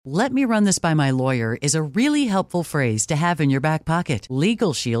"Let me run this by my lawyer" is a really helpful phrase to have in your back pocket.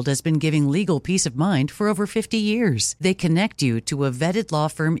 Legal Shield has been giving legal peace of mind for over 50 years. They connect you to a vetted law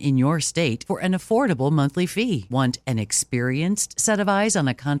firm in your state for an affordable monthly fee. Want an experienced set of eyes on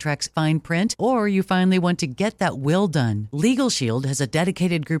a contract's fine print? Or you finally want to get that will done? Legal Shield has a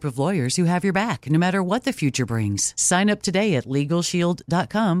dedicated group of lawyers who have your back, no matter what the future brings. Sign up today at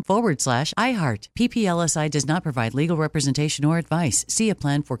LegalShield.com/iHeart. PPLSI does not provide legal representation or advice. See a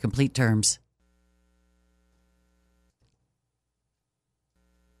plan for complete terms.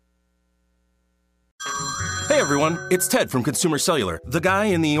 Hey everyone, it's Ted from Consumer Cellular, the guy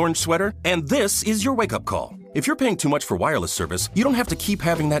in the orange sweater, and this is your wake-up call. If you're paying too much for wireless service, you don't have to keep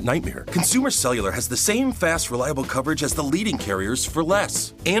having that nightmare. Consumer Cellular has the same fast, reliable coverage as the leading carriers for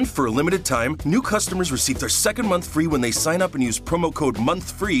less. And for a limited time, new customers receive their second month free when they sign up and use promo code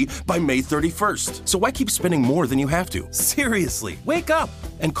MONTHFREE by May 31st. So why keep spending more than you have to? Seriously, wake up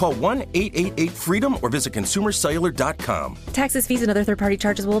and call 1-888-FREEDOM or visit consumercellular.com. Taxes, fees, and other third-party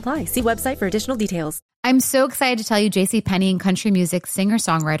charges will apply. See website for additional details. I'm so excited to tell you JCPenney and country music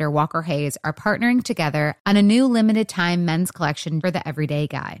singer-songwriter Walker Hayes are partnering together on a new limited-time men's collection for the everyday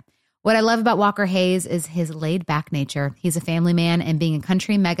guy. What I love about Walker Hayes is his laid-back nature. He's a family man, and being a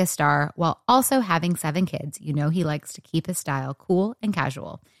country megastar while also having 7 kids, you know he likes to keep his style cool and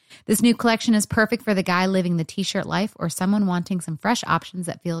casual. This new collection is perfect for the guy living the t-shirt life or someone wanting some fresh options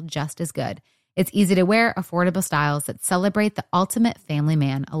that feel just as good. It's easy to wear, affordable styles that celebrate the ultimate family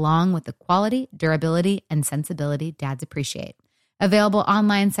man, along with the quality, durability, and sensibility dads appreciate. Available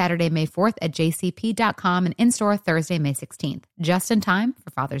online Saturday, May 4th at jcp.com and in-store Thursday, May 16th. Just in time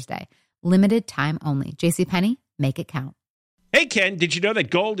for Father's Day. Limited time only. JCPenney, make it count. Hey, Ken, did you know that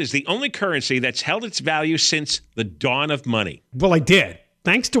gold is the only currency that's held its value since the dawn of money? Well, I did.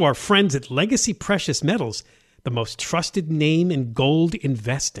 Thanks to our friends at Legacy Precious Metals, the most trusted name in gold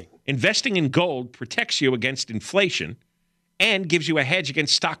investing. Investing in gold protects you against inflation and gives you a hedge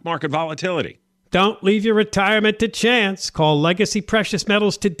against stock market volatility. Don't leave your retirement to chance. Call Legacy Precious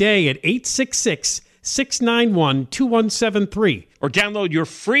Metals today at 866-691-2173. Or download your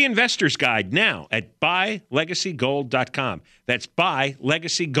free investor's guide now at buylegacygold.com. That's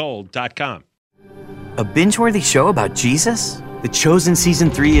buylegacygold.com. A binge-worthy show about Jesus? The Chosen Season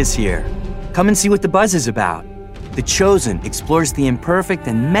 3 is here. Come and see what the buzz is about. The Chosen explores the imperfect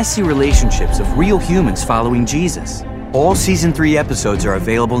and messy relationships of real humans following Jesus. All Season 3 episodes are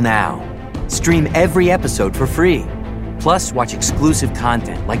available now. Stream every episode for free. Plus, watch exclusive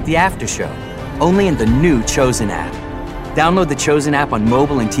content like The After Show, only in the new Chosen app. Download the Chosen app on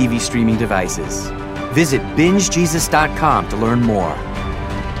mobile and TV streaming devices. Visit bingejesus.com to learn more.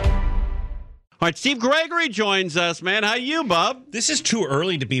 All right, Steve Gregory joins us, man. How you, bub? This is too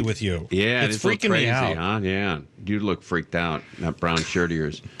early to be with you. Yeah, it's freaking crazy, me out. Huh? Yeah, you look freaked out. That brown shirt of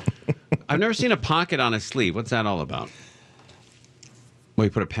yours. I've never seen a pocket on a sleeve. What's that all about? Well,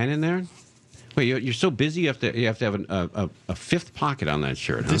 you put a pen in there. Wait, you're so busy you have to have a fifth pocket on that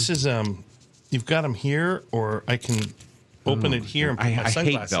shirt. Huh? This is you've got them here, or I can open it here and put my sunglasses. I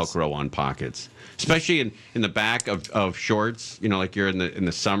hate Velcro on pockets. Especially in the back of shorts, you know, like you're in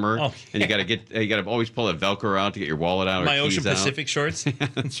the summer, and you got to always pull a Velcro out to get your wallet out. My or Ocean keys Pacific out. shorts. Yeah,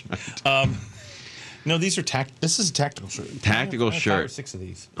 that's right. No, these are This is a tactical shirt. Tactical I have shirt. 5 or 6 of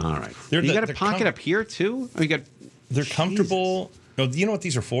these. All right. You got a pocket up here too. Oh, you got. They're comfortable. No, you know what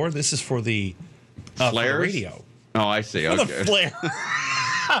these are for? This is for the flares. For the radio. Oh, I see. For Okay. the flare.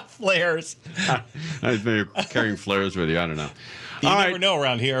 Flares. I think you're carrying flares with you. I don't know. You never know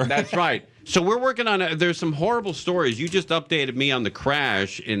around here. That's right. So we're working on there's some horrible stories. You just updated me on the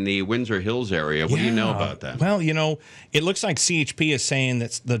crash in the Windsor Hills area. What do you know about that? Well, you know, it looks like CHP is saying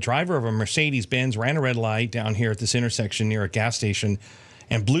that the driver of a Mercedes-Benz ran a red light down here at this intersection near a gas station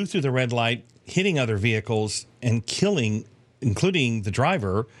and blew through the red light, hitting other vehicles and killing, including the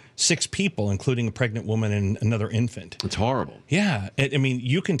driver, 6 people, including a pregnant woman and another infant. It's horrible. Yeah. I mean,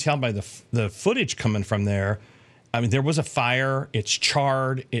 you can tell by the footage coming from there. I mean, there was a fire. It's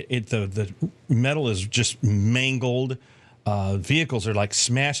charred. The metal is just mangled. Vehicles are like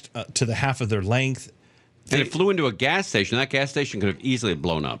smashed to the half of their length. And it flew into a gas station. That gas station could have easily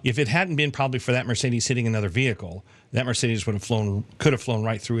blown up. If it hadn't been probably for that Mercedes hitting another vehicle, that Mercedes could have flown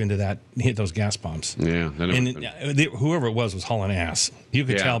right through into that, hit those gas pumps. Yeah. And whoever it was hauling ass. You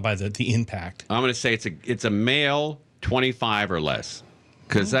could tell by the impact. I'm going to say it's a male 25 or less.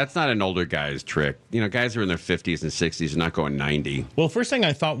 Because that's not an older guy's trick. You know, guys are in their 50s and 60s are not going 90. Well, first thing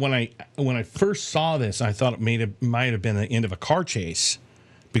I thought when I first saw this, I thought it might have been the end of a car chase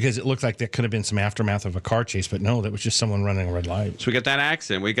because it looked like there could have been some aftermath of a car chase, but no, that was just someone running a red light. So we got that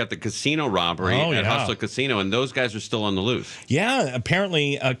accident. We got the casino robbery at Hustler Casino, and those guys are still on the loose. Yeah,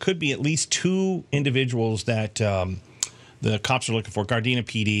 apparently could be at least 2 individuals that the cops are looking for, Gardena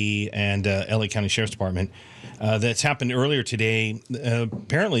PD and LA County Sheriff's Department. That's happened earlier today.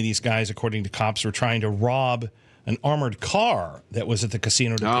 Apparently these guys, according to cops, were trying to rob an armored car that was at the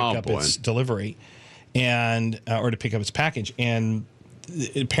casino to pick up its delivery and or to pick up its package. And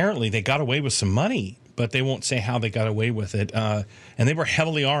apparently they got away with some money, but they won't say how they got away with it. And they were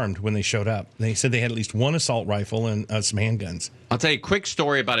heavily armed when they showed up. They said they had at least 1 assault rifle and some handguns. I'll tell you a quick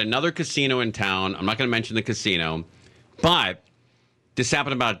story about another casino in town. I'm not going to mention the casino, but this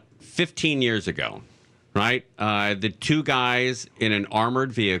happened about 15 years ago, right? The 2 guys in an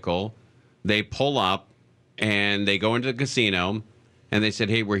armored vehicle, they pull up and they go into the casino and they said,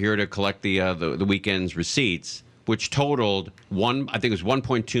 hey, we're here to collect the weekend's receipts, which totaled I think it was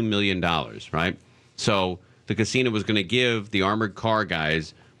 $1.2 million, right? So the casino was going to give the armored car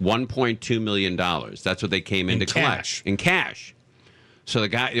guys $1.2 million. That's what they came in to collect. In cash. So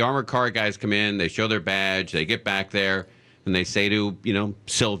the armored car guys come in, they show their badge, they get back there, and they say to,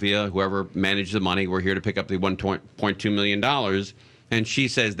 Sylvia, whoever managed the money, we're here to pick up the $1.2 million. And she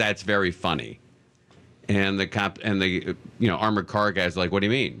says, that's very funny. And the cop and the armored car guy's like, what do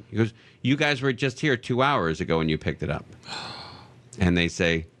you mean? He goes, you guys were just here 2 hours ago and you picked it up. And they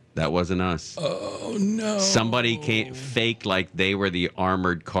say, that wasn't us. Oh, no. Somebody faked like they were the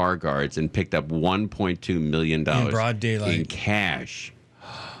armored car guards and picked up $1.2 million in broad daylight in cash.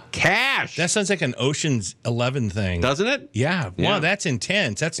 Cash! That sounds like an Ocean's 11 thing. Doesn't it? Yeah. Wow, that's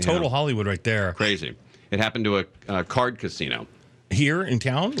intense. That's total Hollywood right there. Crazy. It happened to a card casino. Here in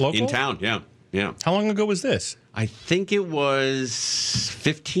town? Local? In town, yeah. Yeah. How long ago was this? I think it was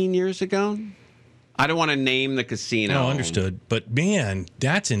 15 years ago. I don't want to name the casino. No, understood. But, man,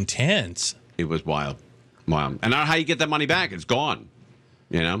 that's intense. It was wild. Wow. And I don't know how you get that money back. It's gone.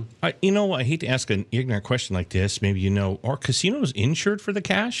 I hate to ask an ignorant question like this. Maybe are casinos insured for the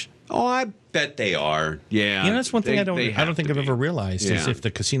cash? Oh, I bet they are. Yeah. That's one thing I don't think I've ever realized is if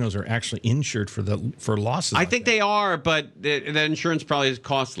the casinos are actually insured for losses. I think they are, but the insurance probably is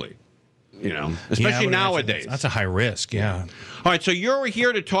costly. Especially nowadays. That's a high risk, yeah. All right, so you're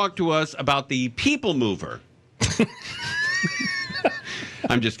here to talk to us about the People Mover.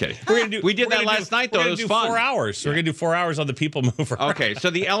 I'm just kidding. We did that last night, though. It was fun. 4 hours. We're going to do 4 hours on the People Mover. Okay,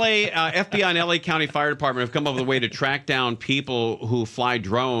 so the FBI and LA County Fire Department have come up with a way to track down people who fly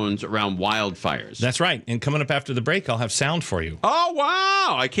drones around wildfires. That's right. And coming up after the break, I'll have sound for you. Oh,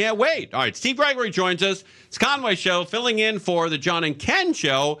 wow. I can't wait. All right, Steve Gregory joins us. It's Conway Show, filling in for the John and Ken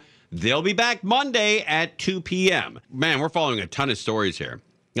Show. They'll be back Monday at 2 p.m. Man, we're following a ton of stories here.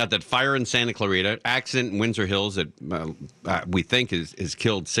 Got that fire in Santa Clarita, accident in Windsor Hills that we think has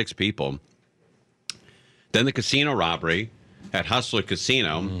killed 6 people. Then the casino robbery at Hustler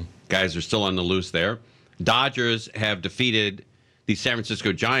Casino. Guys are still on the loose there. Dodgers have defeated the San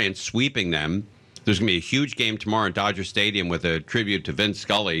Francisco Giants, sweeping them. There's going to be a huge game tomorrow at Dodger Stadium with a tribute to Vince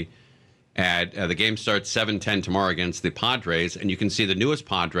Scully. The game starts 7:10 tomorrow against the Padres, and you can see the newest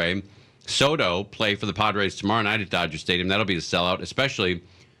Padre, Soto, play for the Padres tomorrow night at Dodger Stadium. That'll be a sellout, especially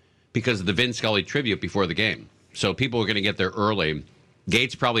because of the Vince Scully tribute before the game. So people are going to get there early.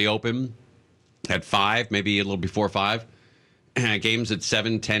 Gates probably open at 5, maybe a little before 5. Games at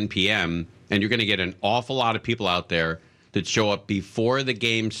 7:10 p.m., and you're going to get an awful lot of people out there that show up before the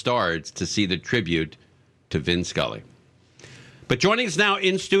game starts to see the tribute to Vince Scully. But joining us now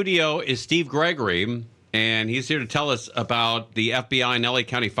in studio is Steve Gregory, and he's here to tell us about the FBI and LA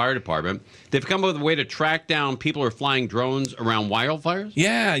County Fire Department. They've come up with a way to track down people who are flying drones around wildfires?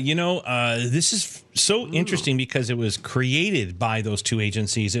 Yeah, this is so interesting because it was created by those 2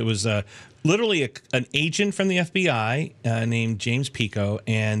 agencies. It was literally an agent from the FBI named James Pico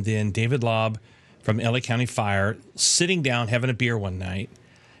and then David Lobb from LA County Fire sitting down having a beer one night.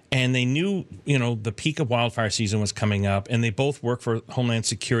 And they knew, the peak of wildfire season was coming up, and they both work for Homeland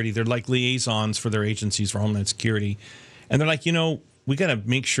Security. They're like liaisons for their agencies for Homeland Security. And they're like, we got to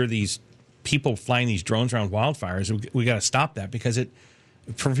make sure these people flying these drones around wildfires, we got to stop that because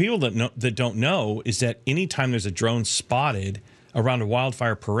for people that don't know, is that anytime there's a drone spotted around a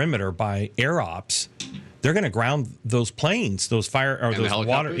wildfire perimeter by air ops, they're going to ground those planes, those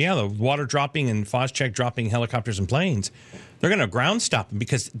the water dropping and Phos-Chek dropping helicopters and planes. They're going to ground stop them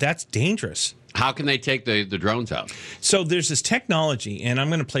because that's dangerous. How can they take the drones out? So there's this technology, and I'm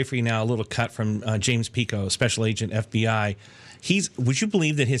going to play for you now a little cut from James Pico, Special Agent FBI. Would you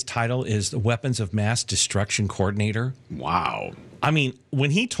believe that his title is the Weapons of Mass Destruction Coordinator? Wow. I mean, when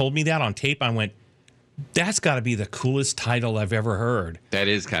he told me that on tape, I went, That's got to be the coolest title I've ever heard. That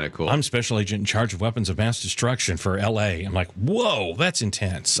is kind of cool. I'm special agent in charge of weapons of mass destruction for L.A. I'm like, whoa, that's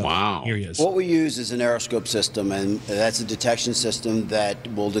intense. So wow. Here he is. What we use is an aeroscope system, and that's a detection system that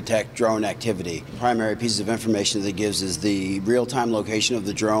will detect drone activity. The primary piece of information that it gives is the real-time location of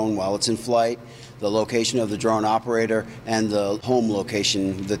the drone while it's in flight, the location of the drone operator, and the home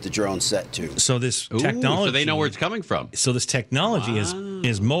location that the drone's set to. So this technology... So they know where it's coming from. So this technology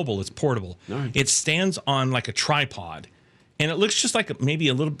is mobile. It's portable. Right. It stands on like a tripod, and it looks just like maybe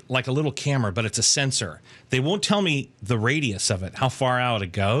a little camera, but it's a sensor. They won't tell me the radius of it, how far out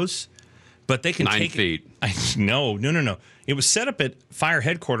it goes, but they can 9 take feet. No. It was set up at fire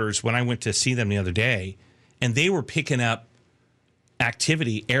headquarters when I went to see them the other day, and they were picking up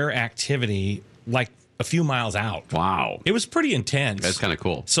air activity, like a few miles out. Wow. It was pretty intense. That's kind of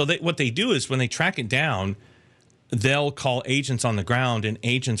cool. So what they do is when they track it down, they'll call agents on the ground, and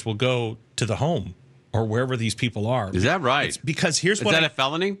agents will go to the home or wherever these people are. Is that right? It's because here's is what that a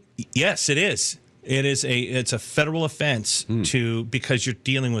felony? Yes, it is. It's a federal offense because you're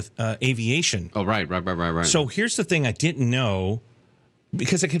dealing with aviation. Oh, right. So here's the thing I didn't know,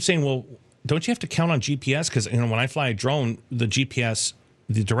 because I kept saying, well, don't you have to count on GPS? Because when I fly a drone, the GPS,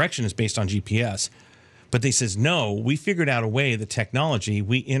 the direction is based on GPS. But they says, no, we figured out a way, the technology,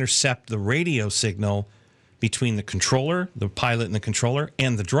 we intercept the radio signal between the controller, the pilot and the controller,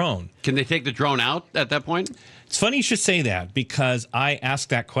 and the drone. Can they take the drone out at that point? It's funny you should say that, because I asked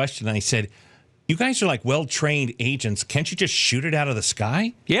that question and I said, you guys are like well-trained agents. Can't you just shoot it out of the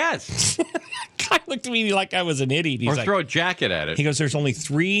sky? Yes. Guy looked at me like I was an idiot. He's or like, throw a jacket at it. He goes, there's only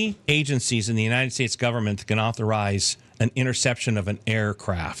 3 agencies in the United States government that can authorize an interception of an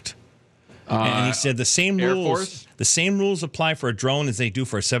aircraft. And he said the same rules apply for a drone as they do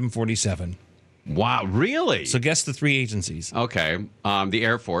for a 747. Wow, really? So guess the 3 agencies. Okay. The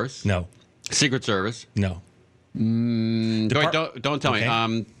Air Force. No. Secret Service. No. Don't tell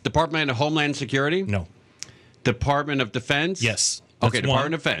me. Department of Homeland Security. No. Department of Defense. Yes. Okay,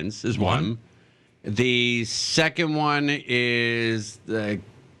 Department of Defense is one. The second one is the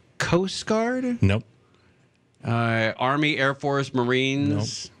Coast Guard. Nope. Army, Air Force,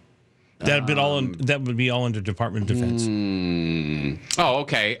 Marines. Nope. That would be all under Department of Defense. Oh,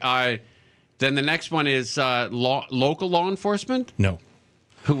 okay. Then the next one is local law enforcement. No.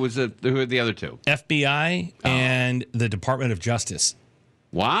 Who are the other 2? FBI and the Department of Justice.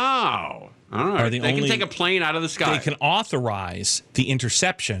 Wow. All right. They can take a plane out of the sky. They can authorize the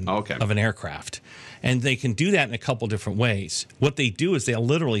interception of an aircraft. And they can do that in a couple different ways. What they do is they'll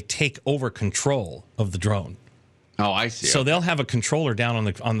literally take over control of the drone. Oh, I see. So they'll have a controller down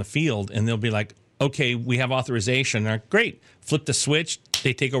on the field, and they'll be like, okay, we have authorization. They're like, great. Flip the switch.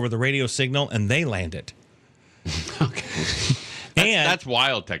 They take over the radio signal, and they land it. Okay. That's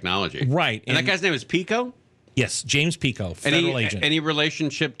wild technology. Right. And that guy's name is Pico? Yes, James Pico, federal agent. Any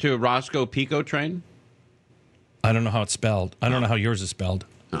relationship to Roscoe Pico Train? I don't know how it's spelled. I don't know how yours is spelled.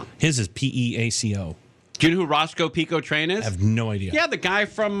 No. His is P-E-A-C-O. Do you know who Roscoe Pico Train is? I have no idea. Yeah, the guy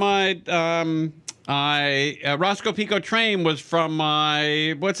from Roscoe Pico Train was from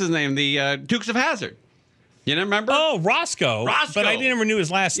what's his name? The Dukes of Hazzard. You don't remember? Oh, Roscoe. But I never knew his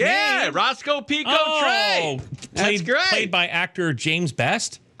last name. Yeah, Roscoe Pico Train. That's great. Played by actor James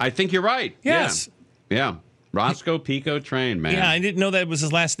Best. I think you're right. Yes. Yeah. Roscoe Pico Train, man. Yeah, I didn't know that was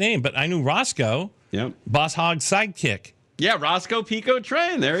his last name, but I knew Roscoe. Yep. Boss Hogg's sidekick. Yeah, Roscoe Pico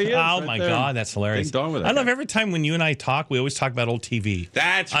Train. There he is. Oh, my God. That's hilarious. I love every time when you and I talk, we always talk about old TV.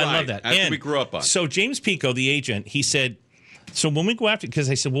 That's right. I love that. That's what we grew up on. So James Pico, the agent, he said, so when we go after, because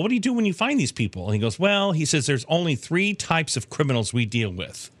I said, well, what do you do when you find these people? And he goes, well, he says, there's only 3 types of criminals we deal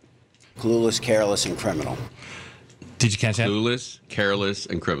with. Clueless, careless, and criminal. Did you catch that? Clueless, careless,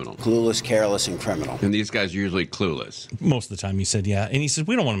 and criminal. Clueless, careless, and criminal. And these guys are usually clueless. Most of the time, he said, yeah. And he said,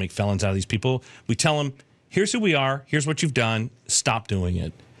 we don't want to make felons out of these people. We tell them, here's who we are. Here's what you've done. Stop doing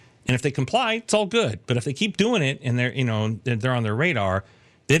it. And if they comply, it's all good. But if they keep doing it and they're on their radar,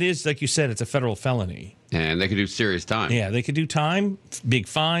 that is, like you said, it's a federal felony. And they could do serious time. Yeah, they could do time, big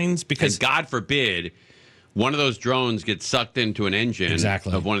fines, because... And God forbid, one of those drones gets sucked into an engine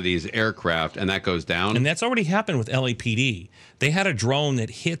of one of these aircraft, and that goes down. And that's already happened with LAPD. They had a drone that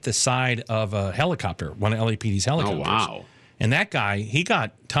hit the side of a helicopter, one of LAPD's helicopters. Oh, wow. And that guy, he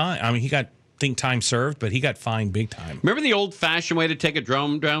got time. I mean, he got, time served, but he got fined big time. Remember the old-fashioned way to take a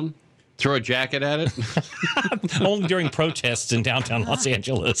drone down? Throw a jacket at it? Only during protests in downtown Los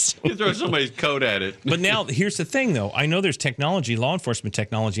Angeles. You throw somebody's coat at it. But now, here's the thing, though. I know there's technology, law enforcement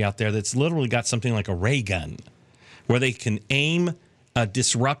technology out there that's literally got something like a ray gun, where they can aim a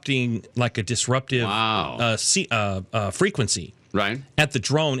disruptive frequency. at the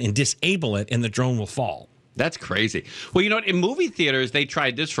drone and disable it, and the drone will fall. That's crazy. Well, you know what? In movie theaters, they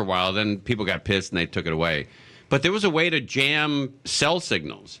tried this for a while. Then people got pissed and they took it away. But there was a way to jam cell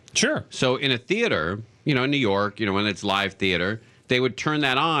signals. Sure. So in a theater, you know, in New York, you know, when it's live theater, they would turn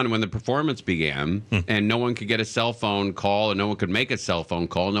that on when the performance began, and no one could get a cell phone call, and no one could make a cell phone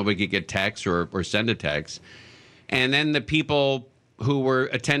call. Nobody could get text or send a text. And then the people who were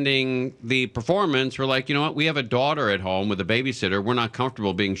attending the performance were like, you know what, we have a daughter at home with a babysitter. We're not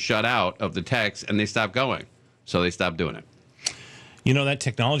comfortable being shut out of the text, and they stopped going. So they stopped doing it. You know, that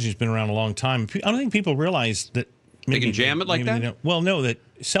technology has been around a long time. I don't think people realize that they can jam it like that? Well, no, that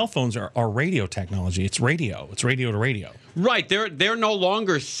cell phones are radio technology. It's radio. It's radio to radio. Right. They're no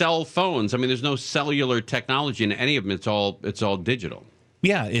longer cell phones. I mean, there's no cellular technology in any of them. It's all digital.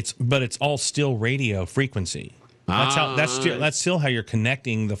 Yeah, but it's all still radio frequency. That's still how you're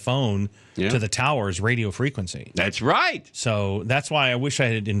connecting the phone to the tower's radio frequency. That's right. So that's why I wish I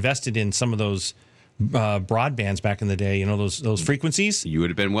had invested in some of those broadbands back in the day. You know, those frequencies. You would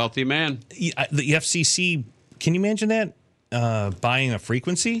have been a wealthy man. The FCC. Can you imagine that buying a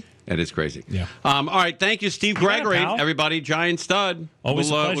frequency? That is crazy. Yeah. All right. Thank you, Steve Gregory. Everybody, Giant Stud. Always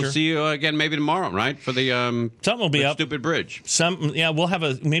a pleasure. We'll see you again maybe tomorrow, right? For the something will be up. Stupid Bridge. We'll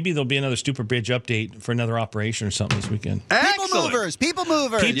have maybe there'll be another Stupid Bridge update for another operation or something this weekend. Excellent. People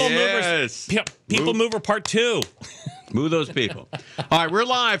movers. People mover part 2. Move those people. All right, we're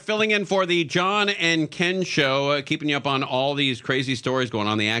live, filling in for the John and Ken show, keeping you up on all these crazy stories going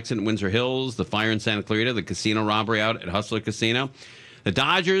on. The accident in Windsor Hills, the fire in Santa Clarita, the casino robbery out at Hustler Casino. The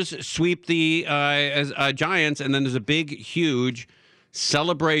Dodgers sweep the Giants, and then there's a big, huge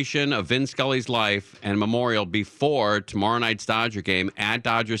celebration of Vin Scully's life and memorial before tomorrow night's Dodger game at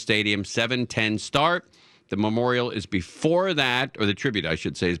Dodger Stadium, 7:10 start. The memorial is before that, or the tribute, I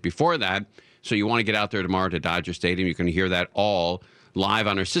should say, is before that. So you want to get out there tomorrow to Dodger Stadium. You can hear that all live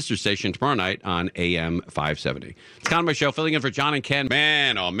on our sister station tomorrow night on AM 570. It's kind of my show, filling in for John and Ken.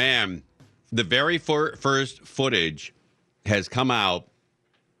 Man, oh man. The very first footage has come out.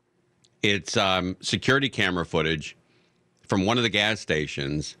 It's security camera footage from one of the gas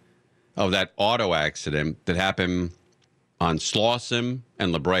stations of that auto accident that happened on Slauson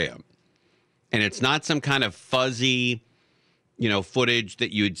and La Brea. And it's not some kind of fuzzy, footage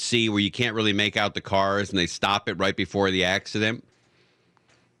that you'd see where you can't really make out the cars and they stop it right before the accident.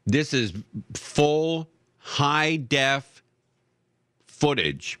 This is full high-def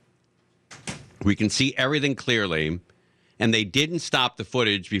footage. We can see everything clearly. And they didn't stop the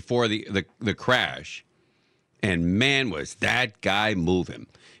footage before the crash. And man, was that guy moving.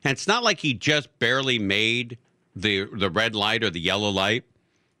 And it's not like he just barely made the red light or the yellow light.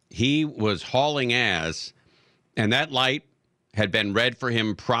 He was hauling ass. And that light had been red for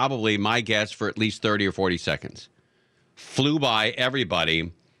him probably, my guess, for at least 30 or 40 seconds. Flew by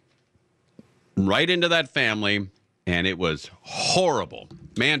everybody, right into that family, and it was horrible.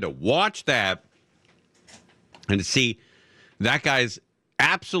 Man, to watch that and to see that guy's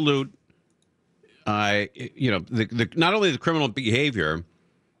absolute, not only the criminal behavior,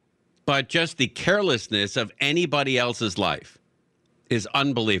 but just the carelessness of anybody else's life is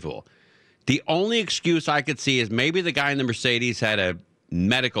unbelievable. The only excuse I could see is maybe the guy in the Mercedes had a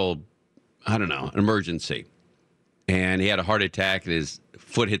medical, emergency. And he had a heart attack and his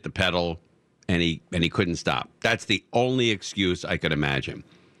foot hit the pedal and he couldn't stop. That's the only excuse I could imagine.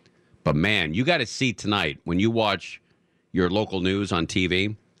 But man, you got to see tonight when you watch your local news on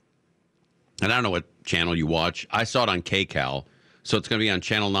TV. And I don't know what channel you watch. I saw it on KCAL. So it's going to be on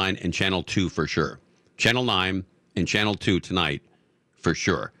Channel 9 and Channel 2 for sure. Channel 9 and Channel 2 tonight for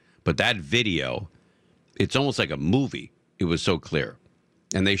sure. But that video, it's almost like a movie. It was so clear.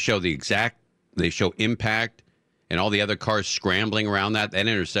 And they show impact and all the other cars scrambling around that. That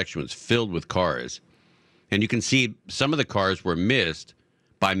intersection was filled with cars. And you can see some of the cars were missed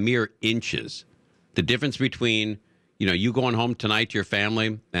by mere inches. The difference between, you going home tonight to your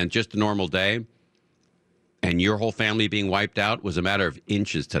family and just a normal day and your whole family being wiped out was a matter of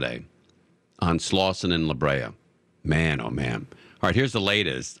inches today on Slauson and La Brea. Man, oh man. All right, here's the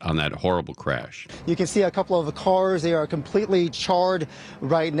latest on that horrible crash. You can see a couple of the cars. They are completely charred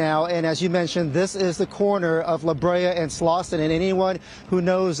right now. And as you mentioned, this is the corner of La Brea and Slauson. And anyone who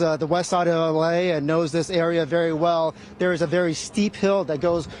knows the west side of LA and knows this area very well, there is a very steep hill that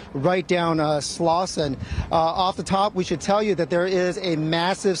goes right down Slauson. Off the top, we should tell you that there is a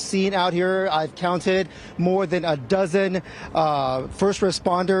massive scene out here. I've counted more than a dozen first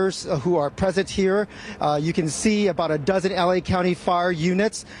responders who are present here. You can see about a dozen LA County 20 fire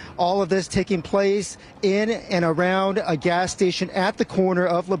units. All of this taking place in and around a gas station at the corner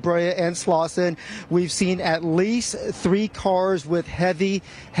of La Brea and Slauson. We've seen at least 3 cars with heavy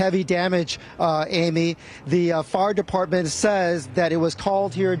damage, Amy. The fire department says that it was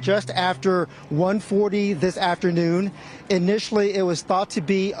called here just after 1:40 this afternoon. Initially, it was thought to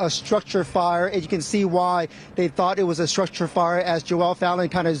be a structure fire, and you can see why they thought it was a structure fire as Joelle Fallon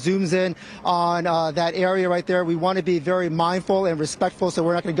kind of zooms in on that area right there. We want to be very mindful and respectful, so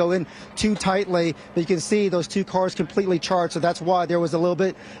we're not going to go in too tightly, but you can see those 2 cars completely charged, so that's why there was a little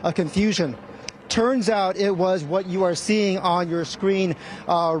bit of confusion. Turns out it was what you are seeing on your screen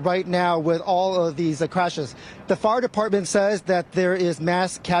right now with all of these crashes. The fire department says that there is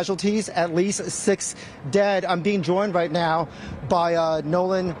mass casualties, at least 6 dead. I'm being joined right now by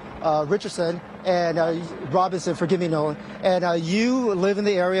Nolan Richardson and Robinson, forgive me, Nolan. And you live in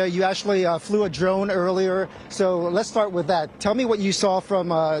the area. You actually flew a drone earlier. So let's start with that. Tell me what you saw from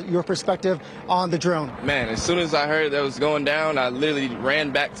your perspective on the drone. Man, as soon as I heard that was going down, I literally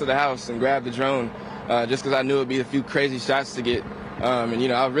ran back to the house and grabbed the drone just because I knew it would be a few crazy shots to get. And, you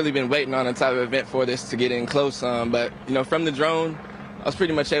know, I've really been waiting on a type of event for this to get in close. But, you know, from the drone, I was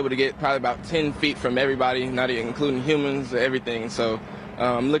pretty much able to get probably about 10 feet from everybody, not even including humans, everything. So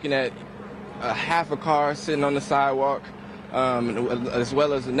I'm looking at half a car sitting on the sidewalk, as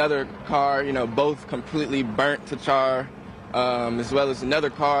well as another car, you know, both completely burnt to char, as well as another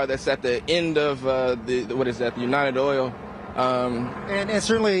car that's at the end of the United Oil. And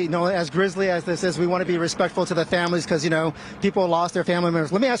certainly, you know, as grisly as this is, we want to be respectful to the families because, you know, people lost their family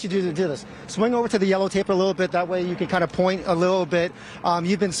members. Let me ask you to do this. Swing over to the yellow tape a little bit. That way you can kind of point a little bit.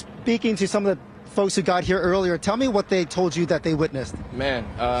 You've been speaking to some of the folks who got here earlier. Tell me what they told you that they witnessed. Man,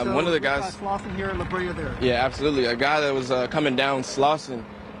 one of the guys. Slauson here, La Brea there. Yeah, absolutely. A guy that was coming down Slauson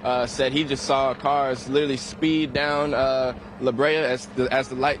said he just saw cars literally speed down La Brea as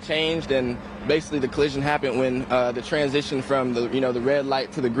the light changed, and basically the collision happened when the transition from the red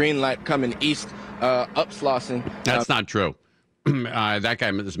light to the green light coming east up Slauson. That's not true. That guy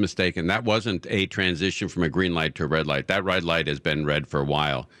is mistaken. That wasn't a transition from a green light to a red light. That red light has been red for a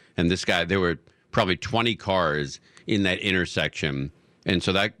while, and this guy, there were probably 20 cars in that intersection. And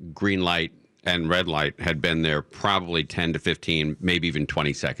so that green light and red light had been there probably 10 to 15, maybe even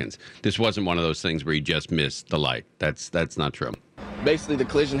 20 seconds. This wasn't one of those things where you just missed the light. That's not true. Basically, the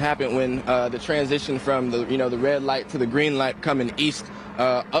collision happened when the transition from the red light to the green light coming east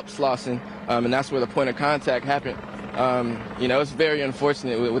up Slauson, and that's where the point of contact happened. You know, it's very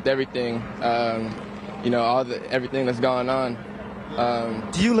unfortunate with everything, everything that's going on.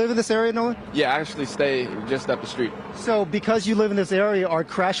 Do you live in this area, Nolan? Yeah, I actually stay just up the street. So because you live in this area, are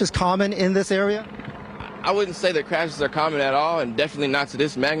crashes common in this area? I wouldn't say that crashes are common at all, and definitely not to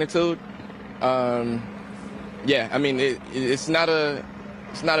this magnitude. Yeah, I mean, it's not a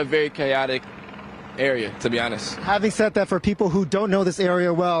very chaotic area, to be honest. Having said that, for people who don't know this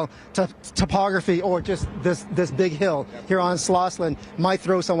area well, topography or just this big hill here on Slauson might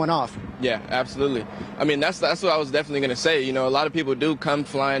throw someone off. Yeah, absolutely. I mean, that's what I was definitely going to say. You know, a lot of people do come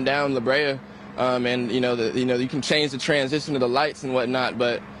flying down La Brea, and you can change the transition of the lights and whatnot.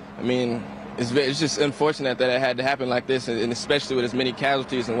 But I mean, it's just unfortunate that it had to happen like this, and especially with as many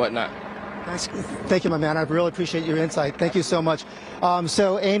casualties and whatnot. Thank you, my man. I really appreciate your insight. Thank you so much.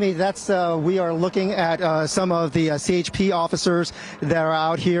 So, Amy, we are looking at some of the CHP officers that are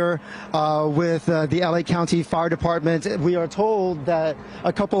out here with the LA County Fire Department. We are told that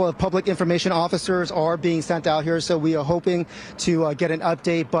a couple of public information officers are being sent out here, so we are hoping to get an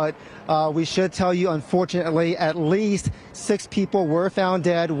update. But we should tell you, unfortunately, at least 6 people were found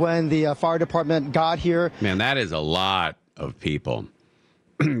dead when the fire department got here. Man, that is a lot of people.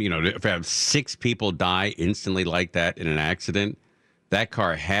 You know, if I have 6 people die instantly like that in an accident, that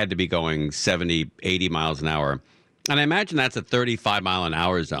car had to be going 70, 80 miles an hour. And I imagine that's a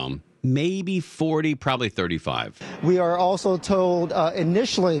 35-mile-an-hour zone. Maybe 40, probably 35. We are also told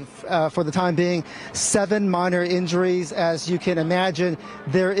initially, for the time being, 7 minor injuries. As you can imagine,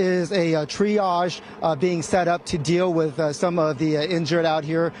 there is a triage being set up to deal with some of the injured out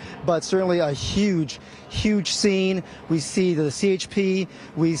here, but certainly a huge scene. We see the CHP,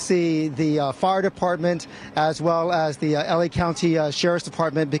 we see the fire department, as well as the LA County Sheriff's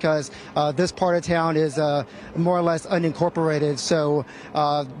Department, because this part of town is more or less unincorporated. So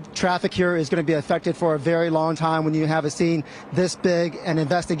traffic here is going to be affected for a very long time when you have a scene this big, an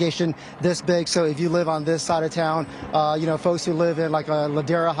investigation this big. So if you live on this side of town, folks who live in like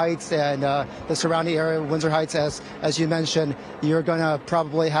Ladera Heights and the surrounding area, Windsor Heights, as you mentioned, you're going to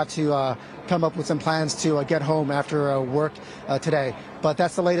probably have to come up with some plans to get home after work today. But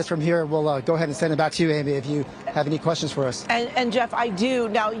that's the latest from here. We'll go ahead and send it back to you, Amy, if you have any questions for us. And Jeff, I do.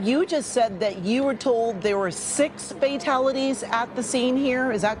 Now, you just said that you were told there were 6 fatalities at the scene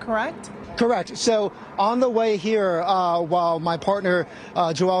here. Is that correct? Correct. So on the way here, while my partner,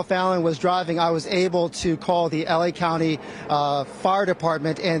 Joelle Fallon, was driving, I was able to call the LA County Fire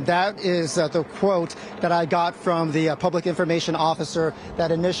Department, and that is the quote that I got from the public information officer,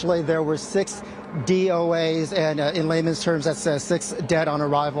 that initially there were 6 DOAs, and in layman's terms, that's 6 dead on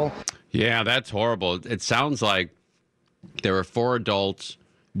arrival. Yeah, that's horrible. It sounds like there were 4 adults,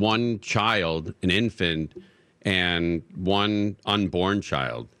 1 child, an infant, and 1 unborn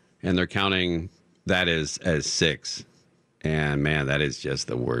child. And they're counting that as 6. And, man, that is just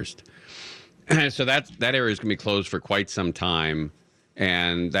the worst. So that area is going to be closed for quite some time.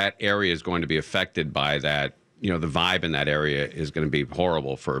 And that area is going to be affected by that. You know, the vibe in that area is going to be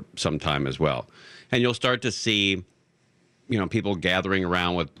horrible for some time as well. And you'll start to see, you know, people gathering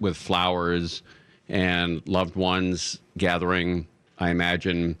around with flowers and loved ones gathering. I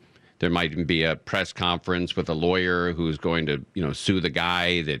imagine there might even be a press conference with a lawyer who's going to, you know, sue the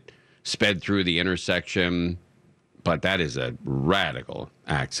guy that sped through the intersection. But that is a radical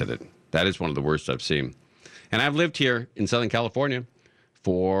accident. That is one of the worst I've seen. And I've lived here in Southern California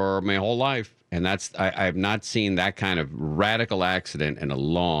for my whole life. And I have not seen that kind of radical accident in a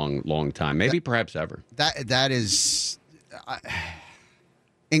long, long time. Maybe perhaps ever. That is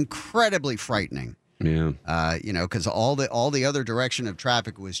incredibly frightening. Yeah. You know, because all the other direction of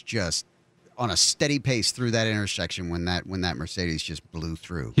traffic was just on a steady pace through that intersection when that Mercedes just blew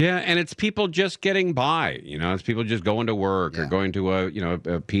through. Yeah, and it's people just getting by. You know, it's people just going to work or going to a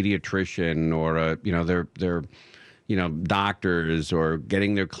pediatrician or their doctors or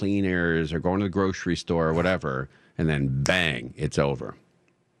getting their cleaners or going to the grocery store or whatever, and then bang, it's over.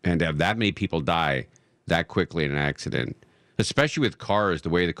 And to have that many people die that quickly in an accident, especially with cars, the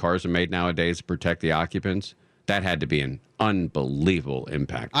way the cars are made nowadays to protect the occupants, that had to be an unbelievable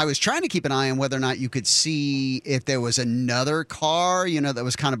impact. I was trying to keep an eye on whether or not you could see if there was another car, you know, that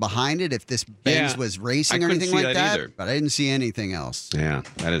was kind of behind it, if this Benz was racing or anything like that. Either. But I didn't see anything else. Yeah,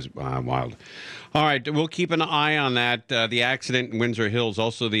 that is wild. All right, we'll keep an eye on that. The accident in Windsor Hills,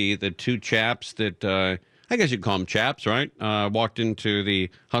 also the 2 chaps that, I guess you'd call them chaps, right? Walked into the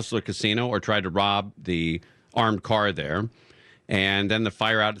Hustler Casino or tried to rob the armed car there. And then the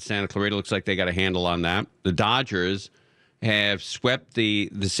fire out at Santa Clarita, looks like they got a handle on that. The Dodgers have swept the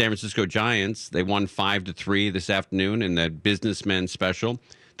San Francisco Giants. They won 5-3 this afternoon in the Businessmen Special.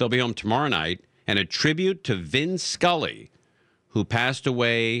 They'll be home tomorrow night. And a tribute to Vin Scully, who passed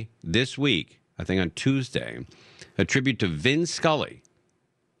away this week, I think on Tuesday. A tribute to Vin Scully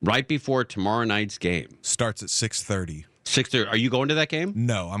right before tomorrow night's game. Starts at 6:30. 6:30. Are you going to that game?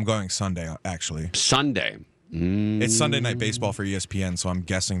 No, I'm going Sunday, actually. Sunday. It's Sunday Night Baseball for ESPN, so I'm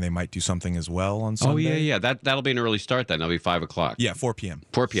guessing they might do something as well on Sunday. Oh, yeah. That'll be an early start then. That'll be 5 o'clock. Yeah, 4 p.m.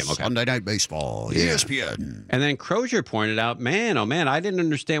 4 p.m., okay. Sunday Night Baseball, ESPN. And then Crozier pointed out, man, I didn't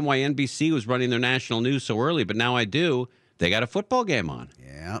understand why NBC was running their national news so early, but now I do. They got a football game on.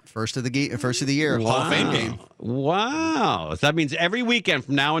 Yeah, first of the year, Wow. Hall of Fame game. Wow. So that means every weekend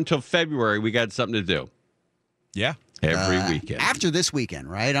from now until February, we got something to do. Yeah. Every weekend. After this weekend,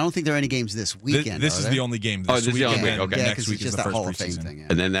 right? I don't think there are any games this weekend. This is the only game this is the only week. Okay. Yeah, next week it's is just the that Hall first of Fame preseason. thing. Yeah.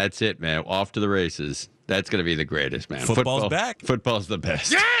 And then that's it, man. Off to the races. That's going to be the greatest, man. Football's back. Football's the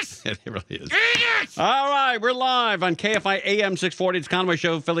best. Yes! It really is. Yes! All right, we're live on KFI AM 640. It's Conway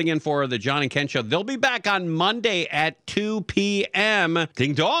Show filling in for the John and Ken Show. They'll be back on Monday at 2 p.m.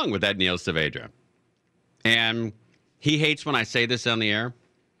 Ding dong with that Neil Saavedra. And he hates when I say this on the air.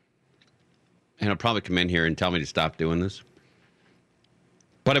 And he'll probably come in here and tell me to stop doing this.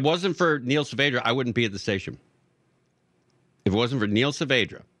 But if it wasn't for Neil Saavedra, I wouldn't be at the station. If it wasn't for Neil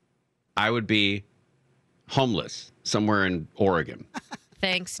Saavedra, I would be homeless somewhere in Oregon.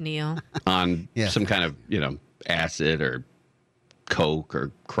 Thanks, Neil. On some kind of, acid or coke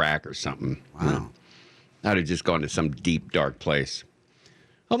or crack or something. Wow. I'd have just gone to some deep, dark place.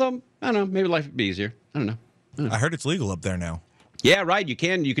 Although, I don't know, maybe life would be easier. I don't know. I heard it's legal up there now. Yeah, right. You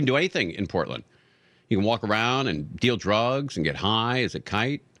can do anything in Portland. You can walk around and deal drugs and get high as a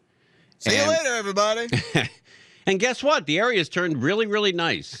kite. See you later, everybody. And guess what? The area's turned really, really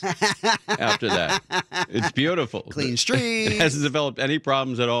nice after that. It's beautiful. Clean streets. It hasn't developed any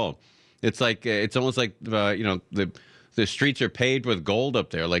problems at all. It's like it's almost like the streets are paved with gold up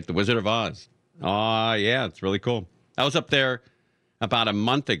there, like the Wizard of Oz. Oh, yeah, it's really cool. I was up there about a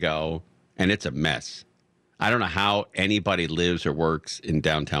month ago, and it's a mess. I don't know how anybody lives or works in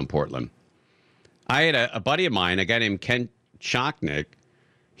downtown Portland. I had a buddy of mine, a guy named Ken Choknik.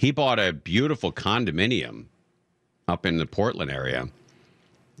 He bought a beautiful condominium up in the Portland area.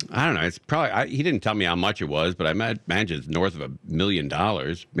 I don't know. It's probably, he didn't tell me how much it was, but I imagine it's north of $1 million,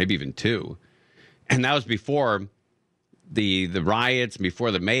 maybe even $2 million. And that was before the riots,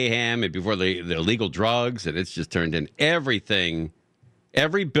 before the mayhem, and before the illegal drugs. And it's just turned in everything.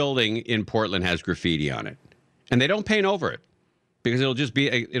 Every building in Portland has graffiti on it. And they don't paint over it because it'll just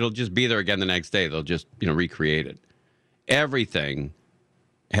be there again the next day. They'll just, recreate it. Everything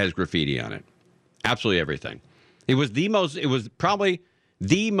has graffiti on it. Absolutely everything. It was probably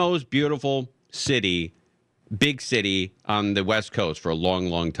the most beautiful city, big city on the West Coast for a long,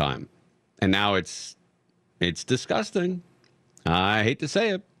 long time. And now it's disgusting. I hate to say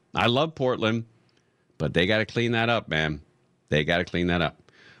it. I love Portland, but they got to clean that up, man. They got to clean that up.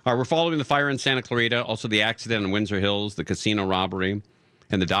 All right, we're following the fire in Santa Clarita, also the accident in Windsor Hills, the casino robbery,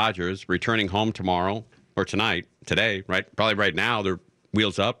 and the Dodgers returning home tomorrow or today, right? Probably right now, they're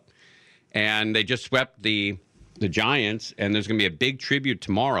wheels up. And they just swept the Giants, and there's going to be a big tribute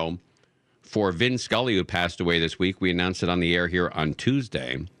tomorrow for Vin Scully, who passed away this week. We announced it on the air here on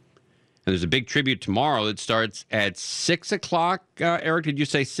Tuesday. And there's a big tribute tomorrow that starts at 6 o'clock. Eric, did you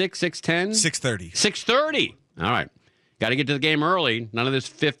say 6, 6:10? 6:30. 6:30. All right. Got to get to the game early. None of this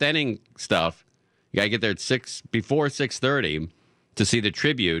fifth inning stuff. You got to get there at before 6:30 to see the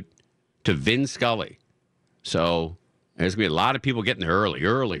tribute to Vin Scully. So there's going to be a lot of people getting there early,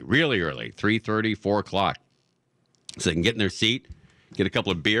 really early, 3:30, 4 o'clock. So they can get in their seat, get a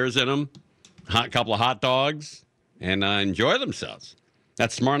couple of beers in them, a couple of hot dogs, and enjoy themselves.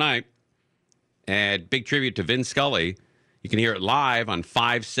 That's tomorrow night. And big tribute to Vin Scully. You can hear it live on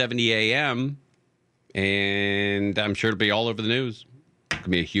 570 AM. And I'm sure it'll be all over the news. It's going to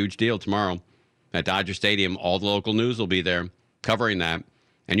be a huge deal tomorrow at Dodger Stadium. All the local news will be there covering that.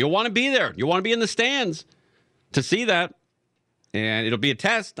 And you'll want to be there. You'll want to be in the stands to see that. And it'll be a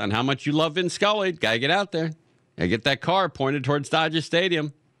test on how much you love Vin Scully. Got to get out there. Got to get that car pointed towards Dodger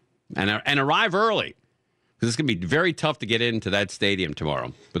Stadium and arrive early. Because it's going to be very tough to get into that stadium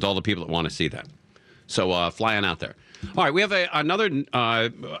tomorrow with all the people that want to see that. So fly on out there. All right, we have another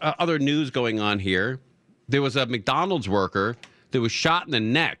other news going on here. There was a McDonald's worker that was shot in the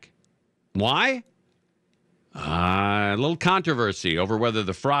neck. Why? A little controversy over whether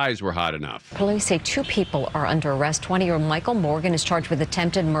the fries were hot enough. Police say 2 people are under arrest. 20-year-old Michael Morgan is charged with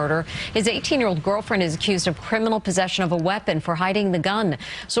attempted murder. His 18-year-old girlfriend is accused of criminal possession of a weapon for hiding the gun.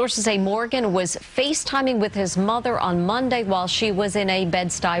 Sources say Morgan was FaceTiming with his mother on Monday while she was in a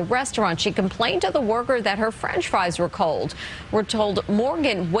Bed-Stuy restaurant. She complained to the worker that her French fries were cold. We're told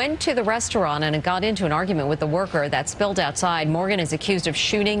Morgan went to the restaurant and got into an argument with the worker that spilled outside. Morgan is accused of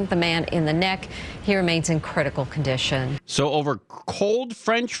shooting the man in the neck. He remains in critical condition. So over cold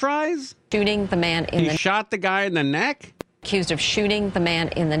French fries? Shooting the man in the neck. He shot the guy in the neck? Accused of shooting the man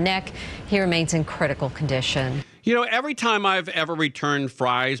in the neck. He remains in critical condition. You know, every time I've ever returned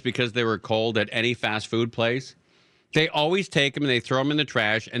fries because they were cold at any fast food place, they always take them and they throw them in the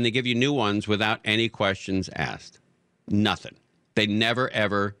trash and they give you new ones without any questions asked. Nothing. They never,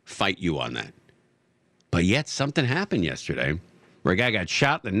 ever fight you on that. But yet something happened yesterday where a guy got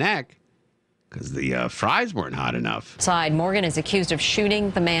shot in the neck because the fries weren't hot enough. Side, Morgan is accused of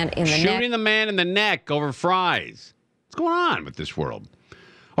shooting the man in the neck. Shooting the man in the neck over fries. What's going on with this world?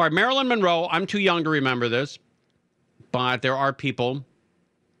 All right, Marilyn Monroe. I'm too young to remember this, but there are people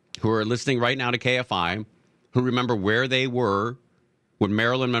who are listening right now to KFI who remember where they were when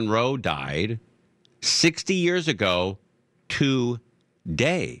Marilyn Monroe died 60 years ago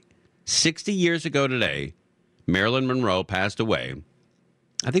today. 60 years ago today, Marilyn Monroe passed away.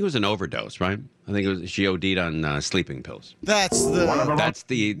 I think it was an overdose, right? I think it was she OD'd on sleeping pills. That's the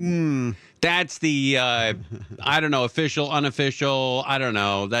I don't know, official, unofficial. I don't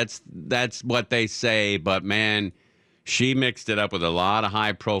know. That's what they say. But man, she mixed it up with a lot of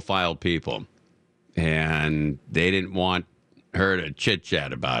high profile people, and they didn't want her to chit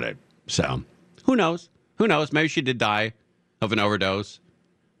chat about it. So who knows? Who knows? Maybe she did die of an overdose,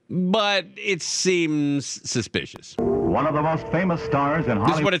 but it seems suspicious. One of the most famous stars in Hollywood.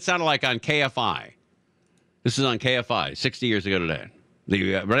 This is what it sounded like on KFI. This is on KFI 60 years ago today.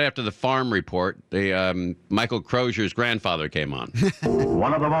 Right after the Farm Report, Michael Crozier's grandfather came on.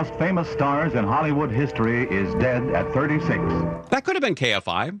 One of the most famous stars in Hollywood history is dead at 36. That could have been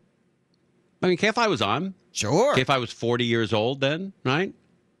KFI. I mean, KFI was on. Sure. KFI was 40 years old then, right?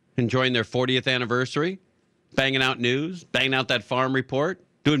 Enjoying their 40th anniversary, banging out news, banging out that Farm Report,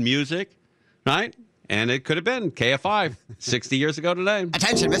 doing music, right? And it could have been KFI 60 years ago today.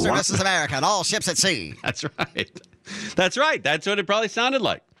 Attention, Mr. and Mrs. America, and all ships at sea. That's right. That's right. That's what it probably sounded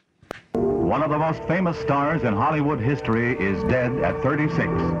like. One One of the most famous stars in Hollywood history is dead at 36.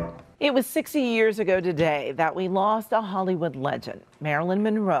 It was 60 years ago today that we lost a Hollywood legend. Marilyn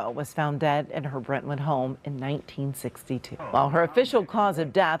Monroe was found dead in her Brentwood home in 1962. While her official cause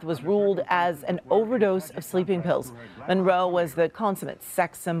of death was ruled as an overdose of sleeping pills, Monroe was the consummate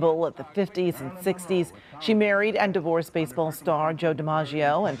sex symbol of the 50s and 60s. She married and divorced baseball star Joe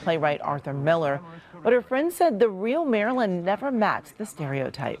DiMaggio and playwright Arthur Miller. But her friends said the real Marilyn never matched the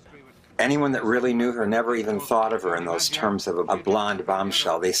stereotype. Anyone that really knew her never even thought of her in those terms of a blonde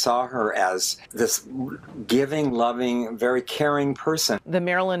bombshell. They saw her as this giving, loving, very caring person. The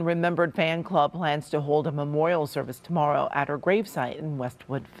Marilyn Remembered fan club plans to hold a memorial service tomorrow at her gravesite in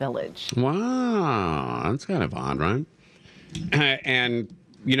Westwood Village. Wow, that's kind of odd, right? And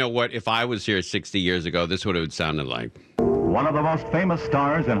you know what? If I was here 60 years ago, this would have sounded like. One of the most famous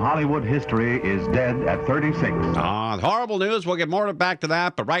stars in Hollywood history is dead at 36. Horrible news. We'll get more back to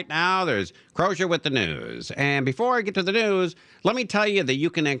that. But right now, there's Crozier with the news. And before I get to the news, let me tell you that you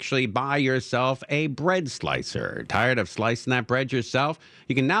can actually buy yourself a bread slicer. Tired of slicing that bread yourself?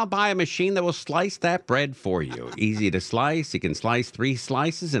 You can now buy a machine that will slice that bread for you. Easy to slice. You can slice 3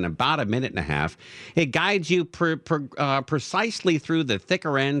 slices in about a minute and a half. It guides you precisely through the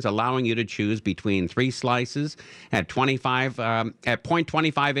thicker ends, allowing you to choose between 3 slices at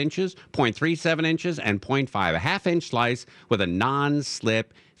 0.25 inches, 0.37 inches, and 0.5, a half-inch slice with a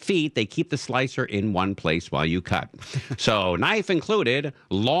non-slip feet. They keep the slicer in one place while you cut. So, knife included,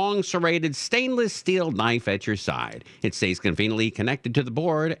 long serrated stainless steel knife at your side. It stays conveniently connected to the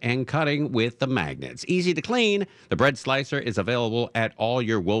board and cutting with the magnets. Easy to clean. The bread slicer is available at all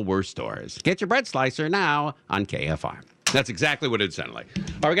your Woolworth stores. Get your bread slicer now on KFI. That's exactly what it sounded like. All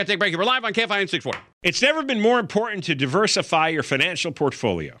right, we got to take a break. We're live on KFI in 640. It's never been more important to diversify your financial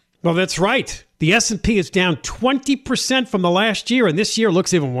portfolio. Well, that's right. The S&P is down 20% from the last year, and this year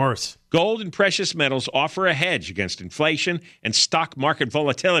looks even worse. Gold and precious metals offer a hedge against inflation and stock market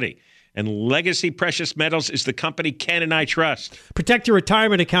volatility. And Legacy Precious Metals is the company Ken and I trust. Protect your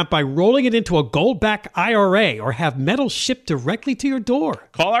retirement account by rolling it into a gold-backed IRA or have metals shipped directly to your door.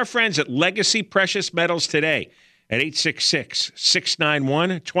 Call our friends at Legacy Precious Metals today at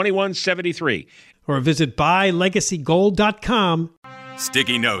 866-691-2173. Or visit buylegacygold.com.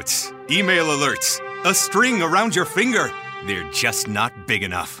 Sticky notes, email alerts, a string around your finger. They're just not big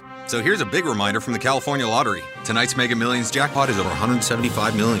enough. So here's a big reminder from the California Lottery. Tonight's Mega Millions jackpot is over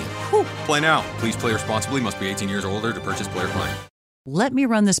 $175 million. Whew. Play now. Please play responsibly. Must be 18 years or older to purchase player claim. Let me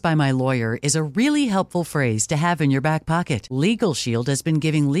run this by my lawyer is a really helpful phrase to have in your back pocket. Legal Shield has been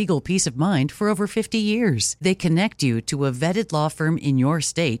giving legal peace of mind for over 50 years. They connect you to a vetted law firm in your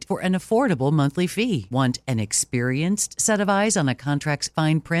state for an affordable monthly fee. Want an experienced set of eyes on a contract's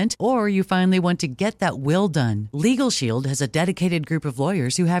fine print? Or you finally want to get that will done? Legal Shield has a dedicated group of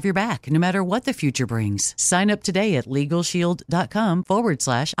lawyers who have your back, no matter what the future brings. Sign up today at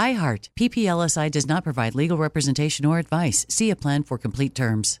LegalShield.com/iHeart. PPLSI does not provide legal representation or advice. See a plan for complete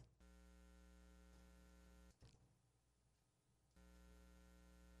terms.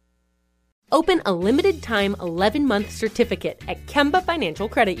 Open a limited-time 11-month certificate at Kemba Financial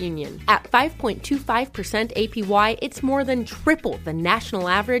Credit Union. At 5.25% APY, it's more than triple the national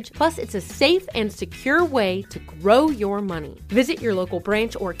average, plus it's a safe and secure way to grow your money. Visit your local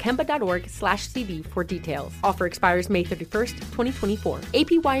branch or kemba.org/cb for details. Offer expires May 31st, 2024.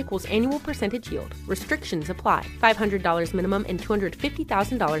 APY equals annual percentage yield. Restrictions apply. $500 minimum and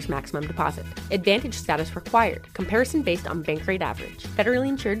 $250,000 maximum deposit. Advantage status required. Comparison based on bank rate average. Federally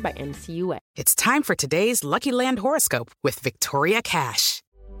insured by NCUA. It's time for today's Lucky Land horoscope with Victoria Cash.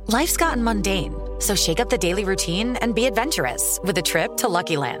 Life's gotten mundane, so shake up the daily routine and be adventurous with a trip to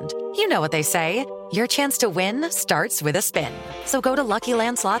Lucky Land. You know what they say, your chance to win starts with a spin. So go to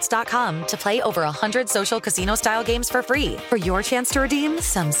LuckyLandSlots.com to play over 100 social casino-style games for free for your chance to redeem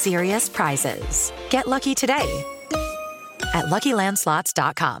some serious prizes. Get lucky today at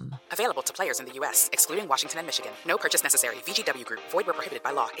LuckyLandSlots.com. Available to players in the U.S., excluding Washington and Michigan. No purchase necessary. VGW Group. Void where prohibited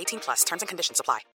by law. 18+. Terms and conditions apply.